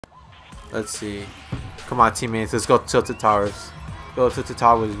Let's see. Come on, teammates. Let's go Tilted Towers. Go Tilted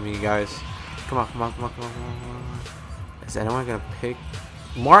Tower with me, guys. Come on, come on, come on, come on, come on, come on. Is anyone gonna pick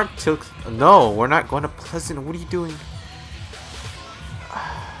Mark Tilt? No, we're not going to Pleasant. What are you doing?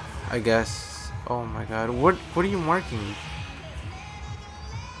 I guess. Oh my God. What are you marking?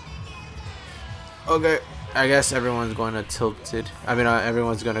 Okay. I guess everyone's going to Tilted. I mean,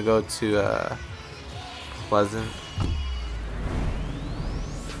 everyone's gonna go to Pleasant.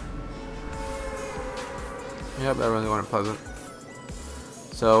 Yep, everyone's going to Pleasant.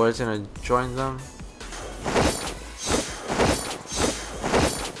 So we're just gonna join them.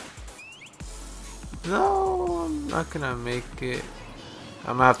 No, I'm not gonna make it.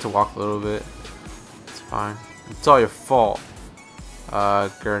 I'm gonna have to walk a little bit. It's fine. It's all your fault.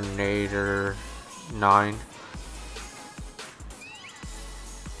 Grenader 9.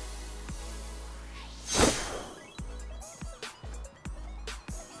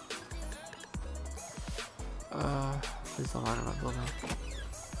 Please don't land in my building.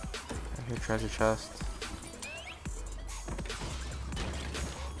 I hear treasure chest.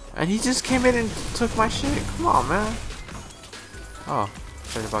 And he just came in and took my shit. Come on, man. Oh,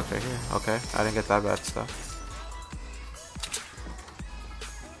 treasure box right here. Okay, I didn't get that bad stuff.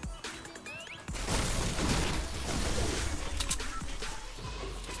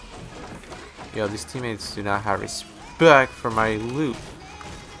 Yo, these teammates do not have respect for my loot.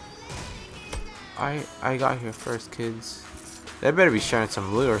 I got here first, kids. They better be sharing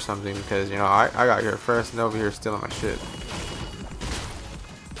some loot or something because, you know, I got here first and they're over here stealing my shit.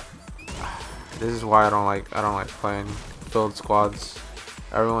 This is why I don't like playing build squads.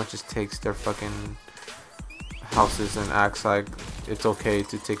 Everyone just takes their fucking houses and acts like it's okay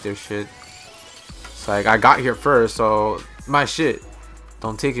to take their shit. It's like, I got here first, so my shit.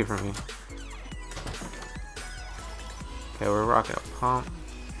 Don't take it from me. Okay, we're rocking a pump.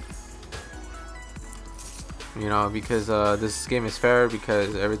 You know, because this game is fair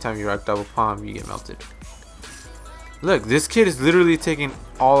because every time you rock double pump, you get melted. Look, this kid is literally taking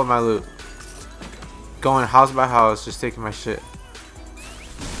all of my loot. Going house by house, just taking my shit.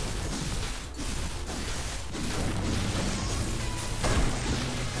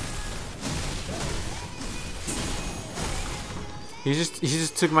 He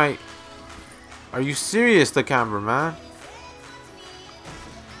just took my. Are you serious, the camera, man?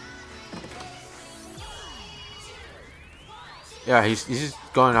 Yeah, he's just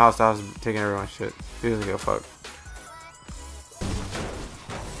going house to house and taking everyone's shit. He doesn't give a fuck.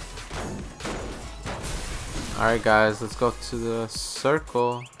 Alright guys, let's go to the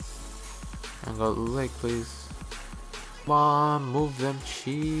circle and go to the lake, please. Come on, move them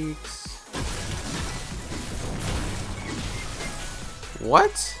cheeks.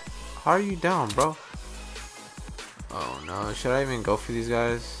 What? How are you down, bro? Oh no, should I even go for these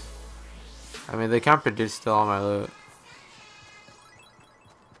guys? I mean, they can't predict still all my loot.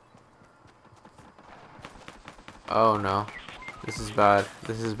 Oh no, this is bad.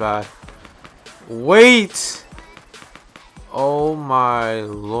 This is bad. Wait! Oh my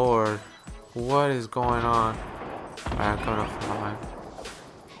lord. What is going on? Alright, I'm coming up from behind.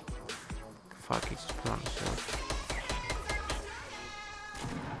 Fuck, he just put on the shield.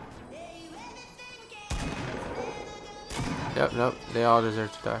 Yep, nope. They all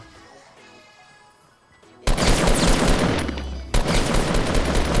deserve to die.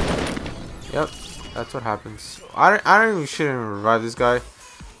 Yep, that's what happens. I don't even shouldn't revive this guy.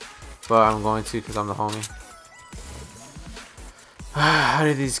 But I'm going to because I'm the homie. How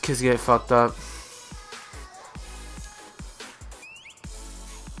did these kids get fucked up?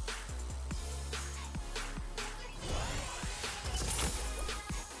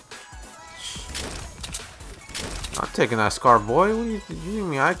 I'm taking that scar, boy. What do you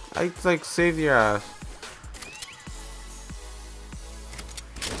mean? I like saved your ass.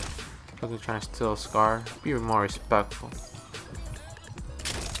 Fucking trying to steal a scar. Be more respectful.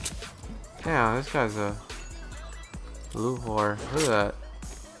 Damn, this guy's a blue whore. Look at that.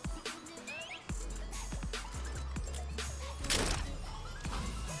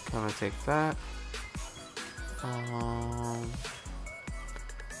 Okay, I'm gonna take that.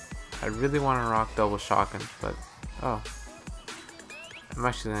 I really want to rock double shotgun, but oh, I'm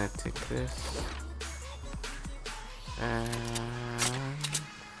actually gonna take this and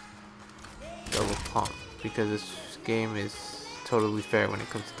double pump because this game is totally fair when it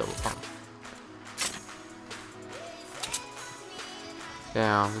comes to double pump.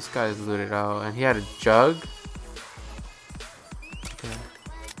 Damn, this guy's looted out, and he had a jug. Okay.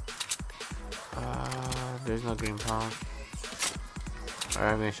 There's no green pump.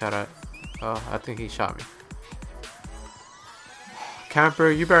 Alright, I'm gonna shot at. Oh, I think he shot me.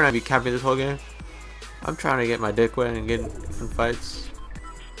 Camper, you better not be camping this whole game. I'm trying to get my dick wet and get in fights.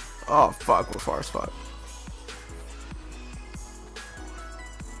 Oh fuck, we're far as fuck.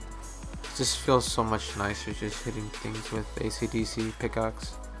 It just feels so much nicer just hitting things with AC/DC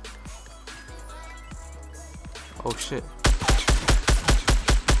pickaxe. Oh shit.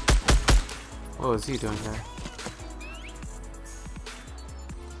 What was he doing there?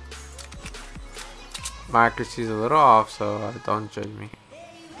 My accuracy's a little off, so don't judge me.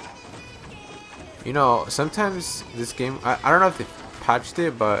 You know, sometimes this game, I don't know if they patched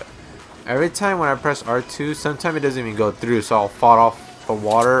it, but every time when I press R2, sometimes it doesn't even go through, so I'll fall off the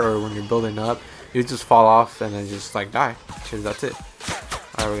water, or when you're building up, you just fall off and then just like die. Cheers, that's it.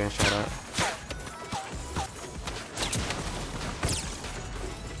 Alright, we're gonna shout out.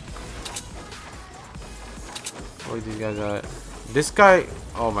 Where are these guys at? This guy,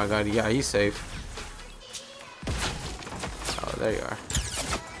 oh my god, yeah, he's safe. Oh, there you are.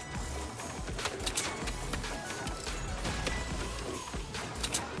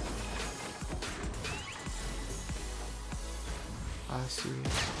 I see.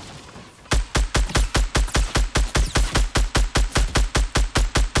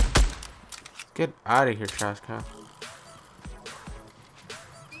 Get out of here, trash can.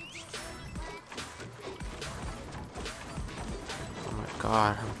 Oh my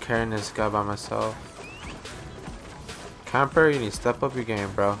god, I'm carrying this guy by myself. Camper, you need to step up your game,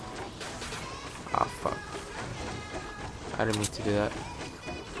 bro. Ah, fuck. I didn't mean to do that.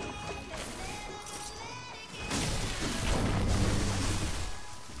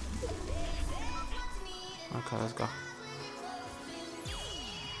 Okay, let's go.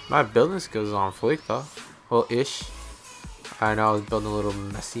 My building skills is on fleek though. Well, ish. I know I was building a little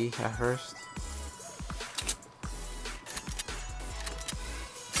messy at first.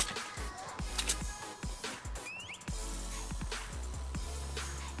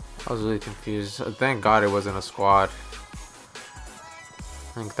 I was really confused. Thank God it wasn't a squad.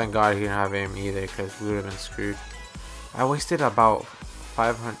 And thank God he didn't have aim either, because we would have been screwed. I wasted about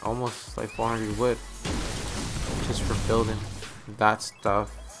 500, almost like 400 wood, just for building that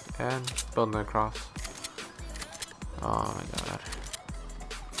stuff and building across. Oh my god.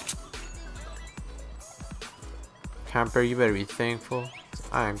 Camper, you better be thankful.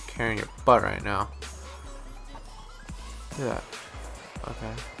 I am carrying your butt right now. Look at that.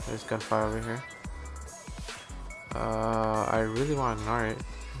 Okay, there's gunfire over here. I really want to ignore it.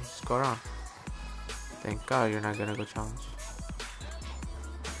 Just go around. Thank God you're not gonna go challenge.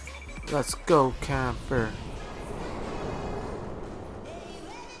 Let's go, camper.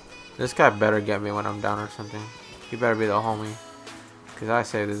 This guy better get me when I'm down or something. He better be the homie, cause I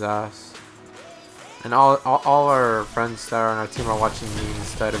saved his ass. And all our friends that are on our team are watching me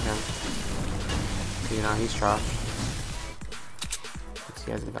instead of him. You know, he's trash. He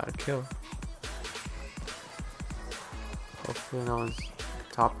hasn't got a kill. Hopefully no one's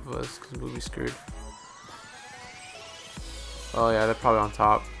top of us, because we'll be screwed. Oh yeah, they're probably on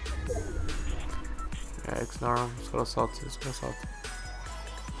top. Yeah, ignore them. Let's go to Salty. Let's go to Salty.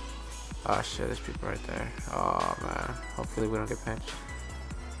 Oh shit, there's people right there. Oh man. Hopefully we don't get pinched.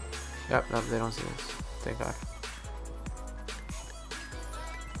 Yep, nope, they don't see us. Thank God.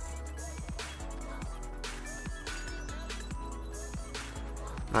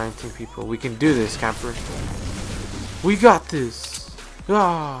 "19 people. We can do this, camper. We got this."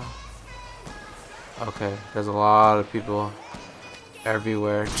 Ah. Okay, there's a lot of people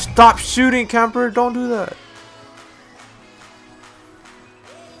everywhere. Stop shooting, camper. Don't do that.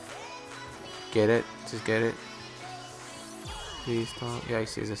 Get it? Just get it. Please don't. Yeah, he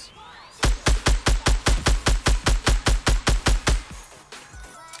sees us.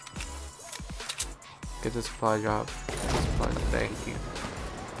 Get the supply drop. Thank you.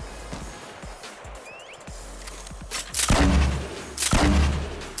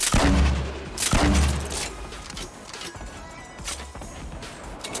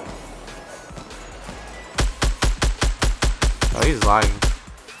 Oh, he's lagging.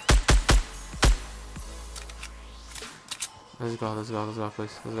 Let's go,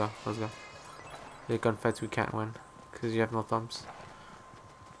 please. Let's go. The gunfights we can't win, because you have no thumbs.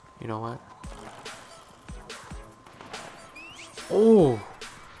 You know what? Oh!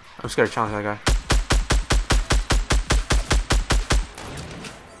 I'm scared to challenge that guy.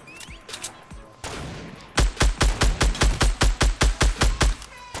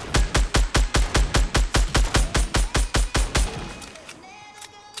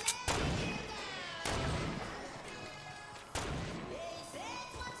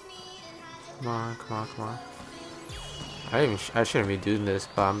 Come on. I shouldn't be doing this,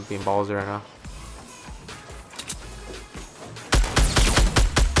 but I'm being ballsy right now.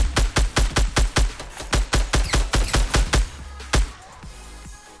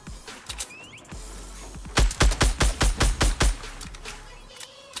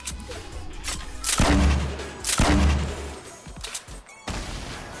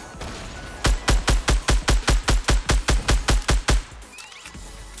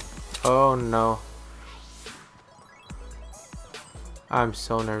 Oh no. I'm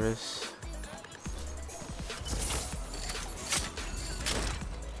so nervous.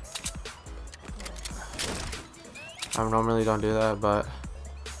 I normally don't do that, but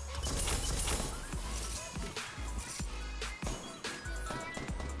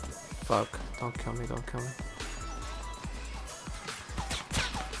fuck. Don't kill me, don't kill me.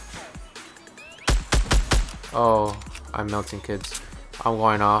 Oh, I'm melting, kids. I'm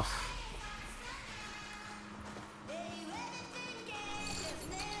going off.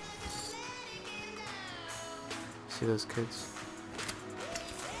 See those kids?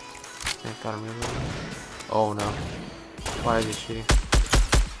 Thank God I'm reloading. Oh no. Why is he shooting?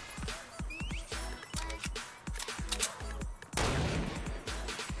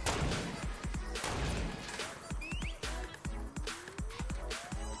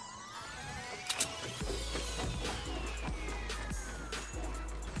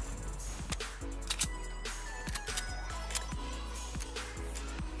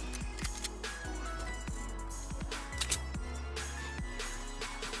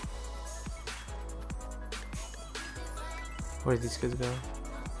 Where did these kids go?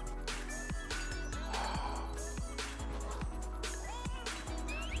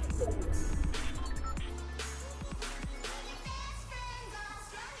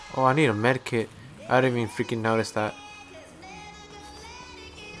 Oh, I need a med kit. I didn't even freaking notice that.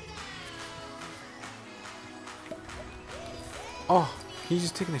 Oh, he's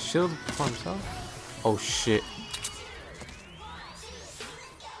just taking a shield for himself? Oh shit.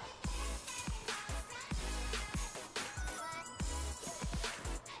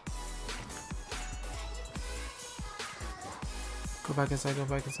 Go back inside, go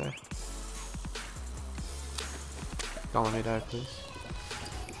back inside. Don't let me die, please.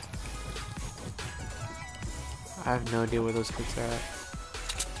 I have no idea where those kids are at.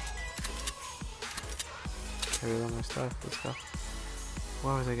 Carry all my stuff, let's go.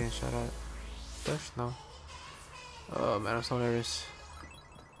 Why was I getting shot at? Bush? No. Oh man, I'm so nervous.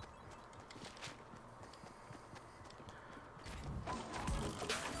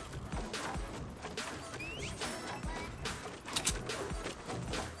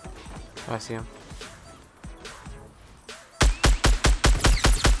 Oh, I see him.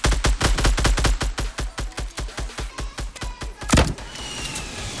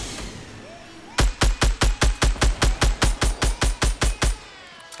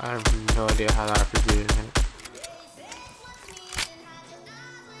 I have no idea how that RPG is in it.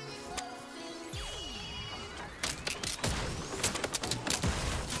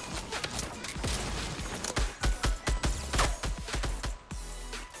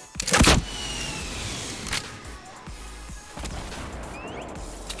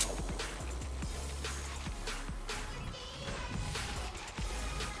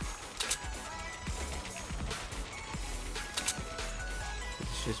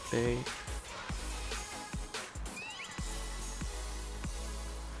 It's just bait.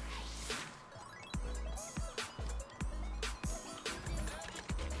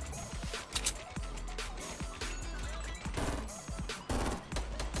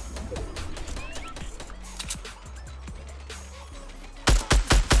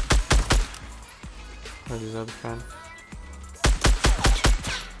 Where's his other friend?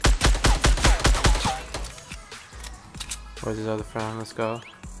 Where's his other friend? Let's go.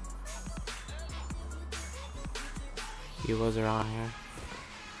 He was around here.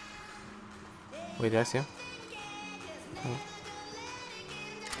 Wait, did I see him? Oh.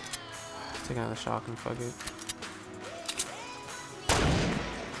 Take another shot and fuck it.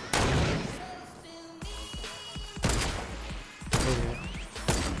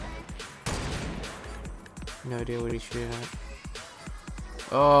 No idea what he's shooting at.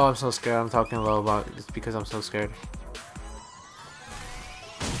 Oh, I'm so scared. I'm talking low about it. It's because I'm so scared.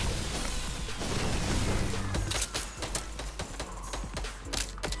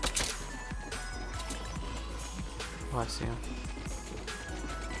 Oh, I see him.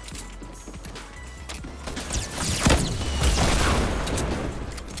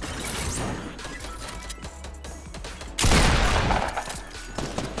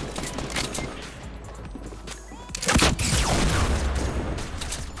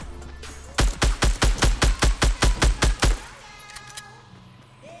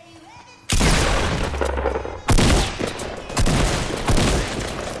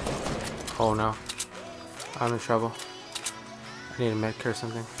 Oh no. I'm in trouble. I need a med kit or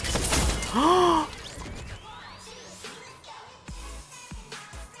something.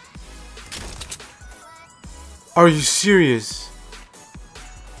 Are you serious?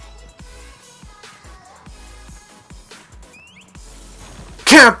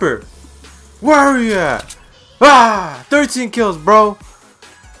 Camper! Where are you at? Ah! 13 kills, bro!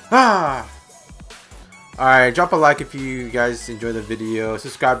 Ah! Alright, drop a like if you guys enjoyed the video.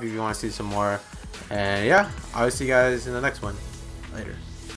 Subscribe if you want to see some more. And yeah, I'll see you guys in the next one. Later.